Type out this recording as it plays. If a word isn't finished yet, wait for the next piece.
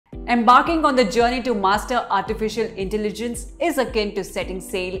Embarking on the journey to master artificial intelligence is akin to setting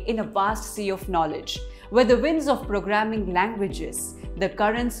sail in a vast sea of knowledge, where the winds of programming languages, the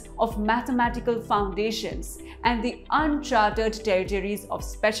currents of mathematical foundations, and the uncharted territories of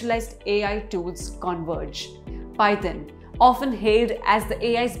specialized AI tools converge. Python, often hailed as the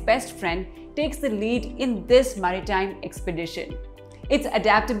AI's best friend, takes the lead in this maritime expedition. Its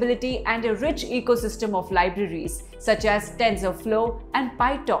adaptability and a rich ecosystem of libraries such as TensorFlow and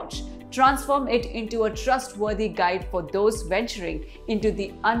PyTorch transform it into a trustworthy guide for those venturing into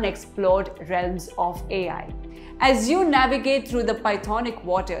the unexplored realms of AI. As you navigate through the Pythonic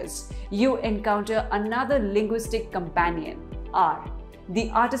waters, you encounter another linguistic companion, R, the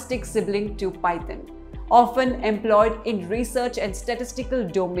artistic sibling to Python. Often employed in research and statistical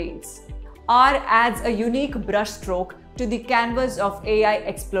domains, R adds a unique brushstroke to the canvas of AI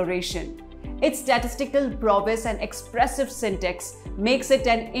exploration. Its statistical prowess and expressive syntax makes it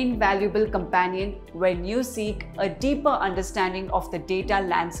an invaluable companion when you seek a deeper understanding of the data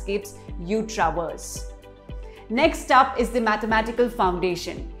landscapes you traverse. Next up is the mathematical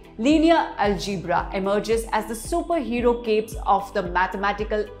foundation. Linear algebra emerges as the superhero capes of the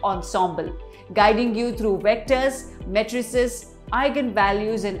mathematical ensemble, guiding you through vectors, matrices,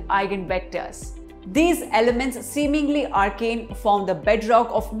 eigenvalues, and eigenvectors. These elements, seemingly arcane, form the bedrock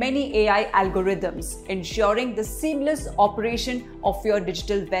of many AI algorithms, ensuring the seamless operation of your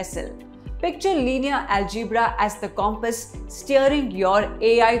digital vessel. Picture linear algebra as the compass steering your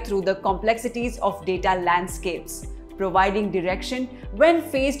AI through the complexities of data landscapes, providing direction when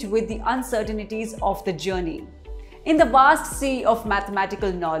faced with the uncertainties of the journey. In the vast sea of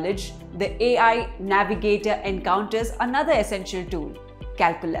mathematical knowledge, the AI navigator encounters another essential tool,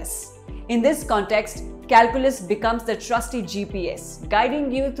 calculus. In this context, calculus becomes the trusty GPS,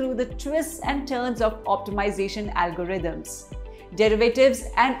 guiding you through the twists and turns of optimization algorithms. Derivatives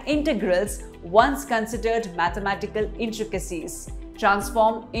and integrals, once considered mathematical intricacies,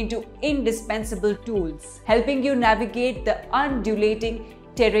 transform into indispensable tools, helping you navigate the undulating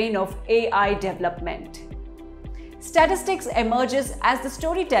terrain of AI development. Statistics emerges as the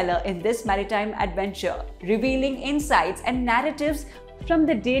storyteller in this maritime adventure, revealing insights and narratives from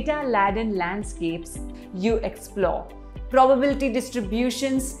the data-laden landscapes you explore. Probability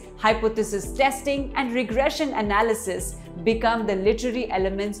distributions, hypothesis testing, and regression analysis become the literary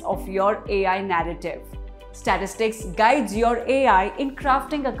elements of your AI narrative. Statistics guides your AI in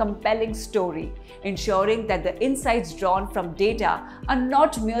crafting a compelling story, ensuring that the insights drawn from data are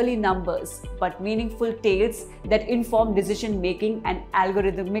not merely numbers, but meaningful tales that inform decision-making and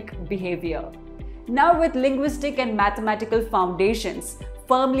algorithmic behavior. Now, with linguistic and mathematical foundations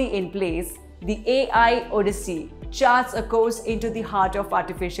firmly in place, the AI Odyssey charts a course into the heart of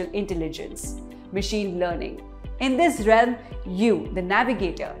artificial intelligence, machine learning. In this realm, you, the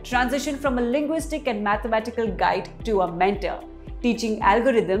navigator, transition from a linguistic and mathematical guide to a mentor, teaching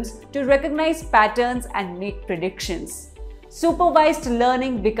algorithms to recognize patterns and make predictions. Supervised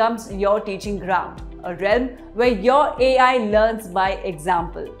learning becomes your teaching ground, a realm where your AI learns by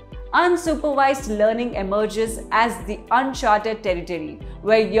example. Unsupervised learning emerges as the uncharted territory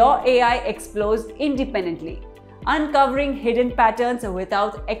where your AI explores independently, uncovering hidden patterns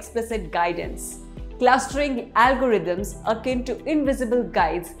without explicit guidance. Clustering algorithms akin to invisible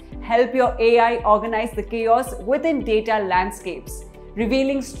guides help your AI organize the chaos within data landscapes,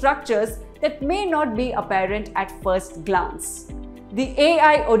 revealing structures that may not be apparent at first glance. The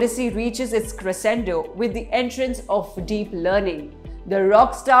AI Odyssey reaches its crescendo with the entrance of deep learning, the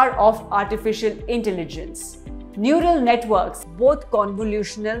rock star of artificial intelligence. Neural networks, both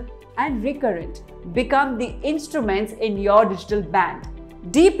convolutional and recurrent, become the instruments in your digital band.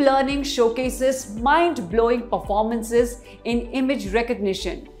 Deep learning showcases mind-blowing performances in image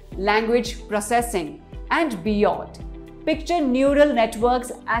recognition, language processing, and beyond. Picture neural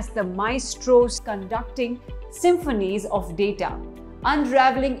networks as the maestros conducting symphonies of data,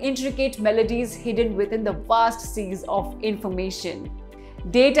 unraveling intricate melodies hidden within the vast seas of information.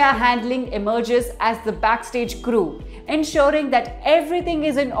 Data handling emerges as the backstage crew, ensuring that everything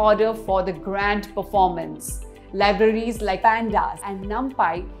is in order for the grand performance. Libraries like pandas and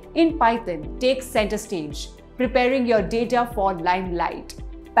numpy in Python take center stage, preparing your data for limelight.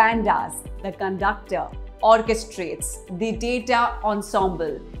 Pandas, the conductor, orchestrates the data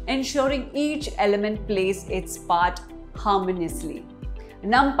ensemble, ensuring each element plays its part harmoniously.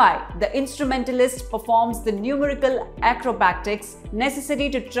 NumPy, the instrumentalist, performs the numerical acrobatics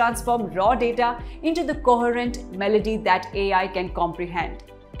necessary to transform raw data into the coherent melody that AI can comprehend.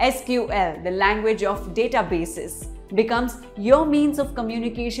 SQL, the language of databases, becomes your means of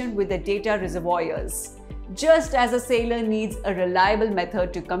communication with the data reservoirs. Just as a sailor needs a reliable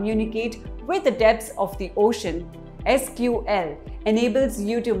method to communicate with the depths of the ocean, SQL enables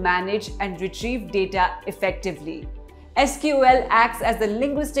you to manage and retrieve data effectively. SQL acts as the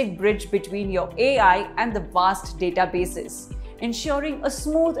linguistic bridge between your AI and the vast databases, ensuring a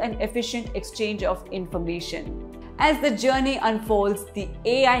smooth and efficient exchange of information. As the journey unfolds, the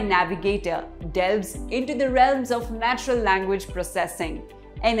AI navigator delves into the realms of natural language processing,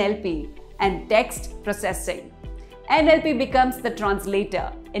 NLP, and text processing. NLP becomes the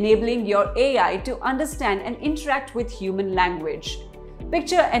translator, enabling your AI to understand and interact with human language.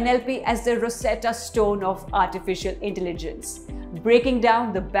 Picture NLP as the Rosetta Stone of artificial intelligence, breaking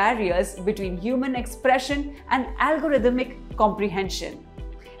down the barriers between human expression and algorithmic comprehension.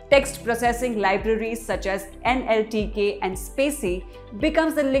 Text processing libraries such as NLTK and Spacy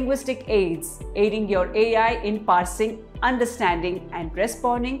becomes the linguistic aids, aiding your AI in parsing, understanding, and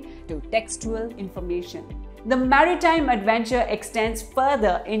responding to textual information. The maritime adventure extends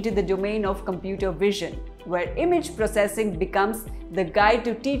further into the domain of computer vision, where image processing becomes the guide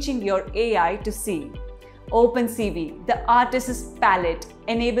to teaching your AI to see. OpenCV, the artist's palette,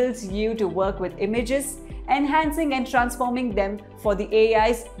 enables you to work with images, enhancing and transforming them for the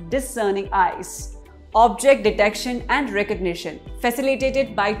AI's discerning eyes. Object detection and recognition,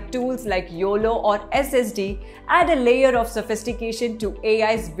 facilitated by tools like YOLO or SSD, add a layer of sophistication to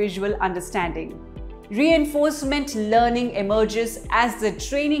AI's visual understanding. Reinforcement learning emerges as the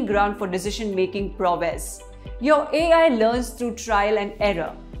training ground for decision-making prowess. Your AI learns through trial and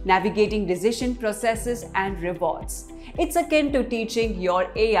error, navigating decision processes and rewards. It's akin to teaching your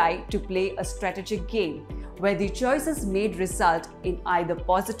AI to play a strategic game, where the choices made result in either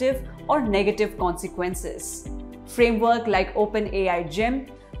positive or negative consequences. Framework like OpenAI Gym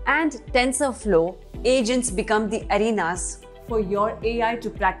and TensorFlow agents become the arenas for your AI to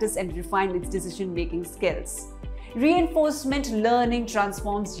practice and refine its decision-making skills. Reinforcement learning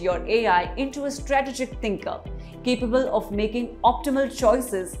transforms your AI into a strategic thinker, capable of making optimal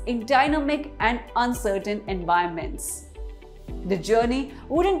choices in dynamic and uncertain environments. The journey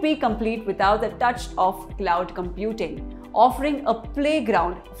wouldn't be complete without the touch of cloud computing, offering a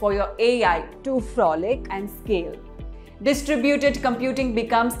playground for your AI to frolic and scale. Distributed computing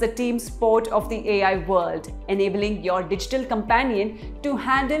becomes the team sport of the AI world, enabling your digital companion to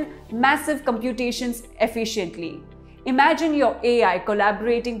handle massive computations efficiently. Imagine your AI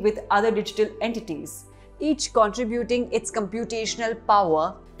collaborating with other digital entities, each contributing its computational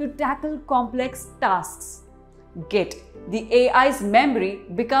power to tackle complex tasks. Git, the AI's memory,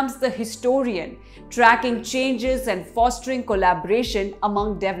 becomes the historian, tracking changes and fostering collaboration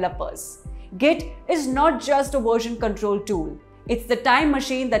among developers. Git is not just a version control tool. It's the time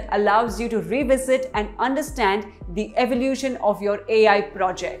machine that allows you to revisit and understand the evolution of your AI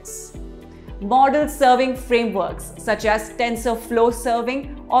projects. Model serving frameworks such as TensorFlow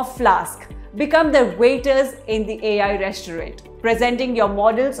serving or Flask become the waiters in the AI restaurant, presenting your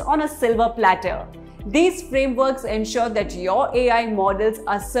models on a silver platter. These frameworks ensure that your AI models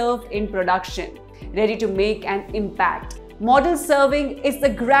are served in production, ready to make an impact. Model serving is the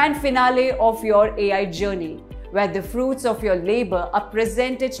grand finale of your AI journey, where the fruits of your labor are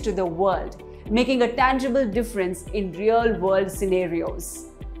presented to the world, making a tangible difference in real-world scenarios.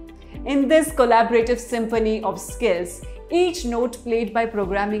 In this collaborative symphony of skills, each note played by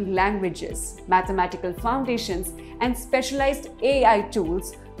programming languages, mathematical foundations, and specialized AI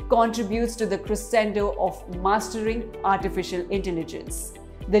tools contributes to the crescendo of mastering artificial intelligence.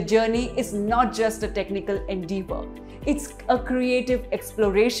 The journey is not just a technical endeavor. It's a creative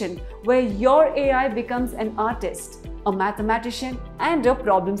exploration where your AI becomes an artist, a mathematician, and a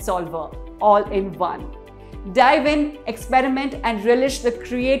problem solver, all in one. Dive in, experiment, and relish the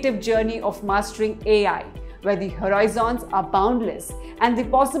creative journey of mastering AI, where the horizons are boundless and the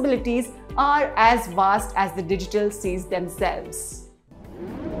possibilities are as vast as the digital seas themselves.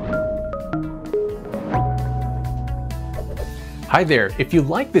 Hi there, if you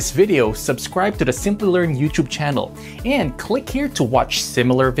like this video, subscribe to the Simplilearn YouTube channel and click here to watch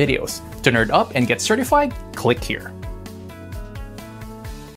similar videos. To nerd up and get certified, click here.